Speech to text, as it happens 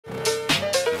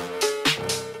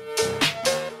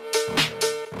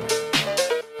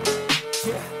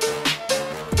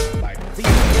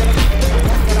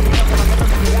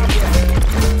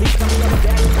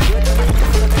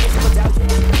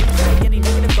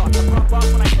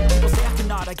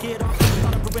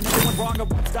I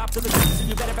won't stop till the top, so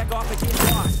you better back off and get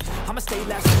lost. I'ma stay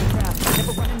last in the crowd,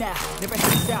 never running out, never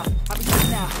heading south. I'll be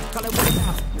stepping out, call it with a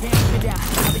mouth, can't keep me down.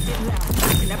 I'll be getting loud,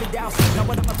 you can have it down, so you know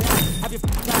what I'm about. Have your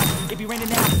cloud, it be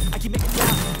raining out, I keep making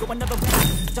sound, go another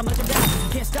round, I'm legend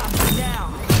bound, can't stop me now.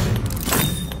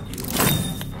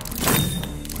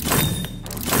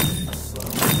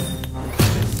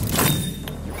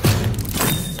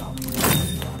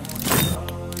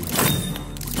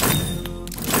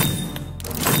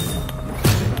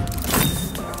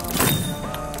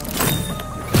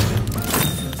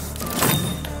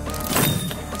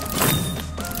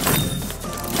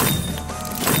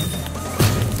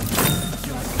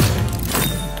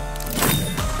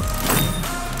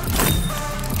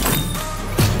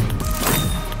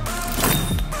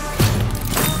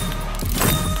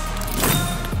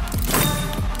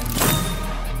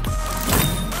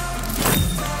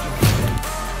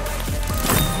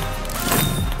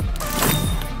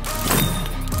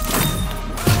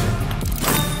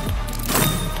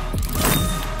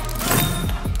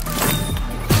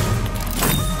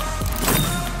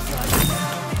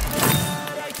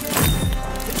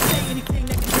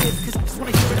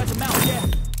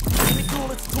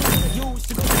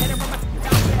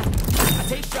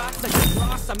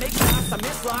 I make shots, I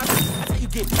miss lots. That's how you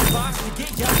get boxed, you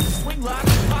get yachts, swing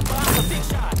lots, pop off a big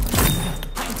shot.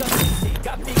 I ain't done basic,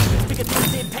 got big things, bigger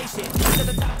things, impatient. Most to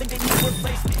the top think they need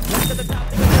replacement. Most to the top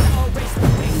think they gotta all race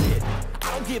and face it.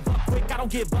 I don't give up quick, I don't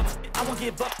give up shit, I won't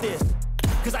give up this.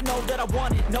 Cause I know that I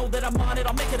want it, know that I'm on it,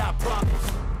 I'll make it, I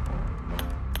promise.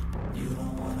 You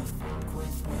don't wanna fuck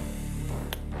with me.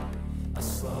 A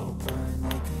slow burn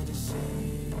like a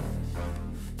disease.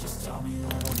 Just tell me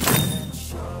that I can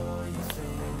show you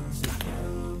things that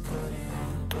you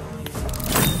couldn't believe.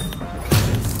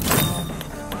 Just tell me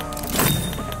that.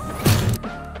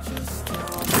 Just tell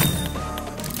me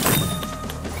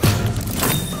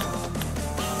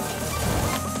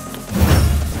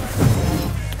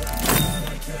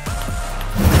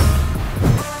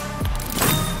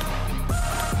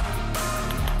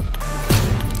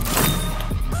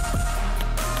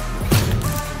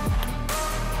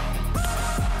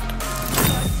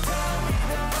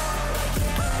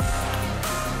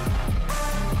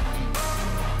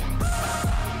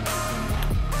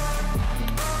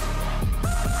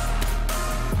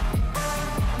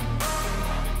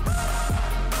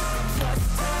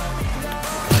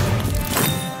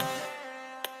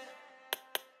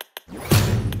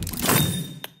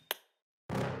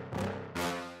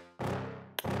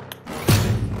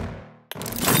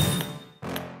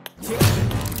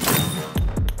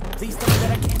please tell me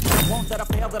that I can't, that I won't, that I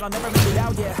fail, that I'll never make it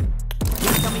out, yeah.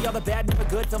 Please tell me all the bad, never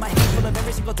good, fill my head full of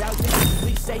every single doubt, yeah.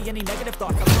 Please say any negative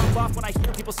thoughts, I pop off when I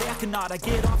hear people say I cannot. I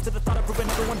get off to the thought of proving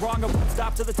everyone wrong, I won't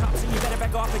stop to the top, so you better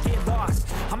back off and get lost.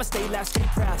 I'ma stay loud, stay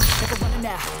proud, never running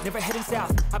out, never heading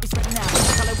south. I'll be spreading out,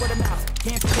 call it word of mouth,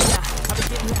 can't figure it out, I'll be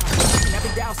getting loud, you can have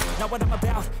it douse, know what I'm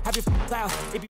about, have your cloud.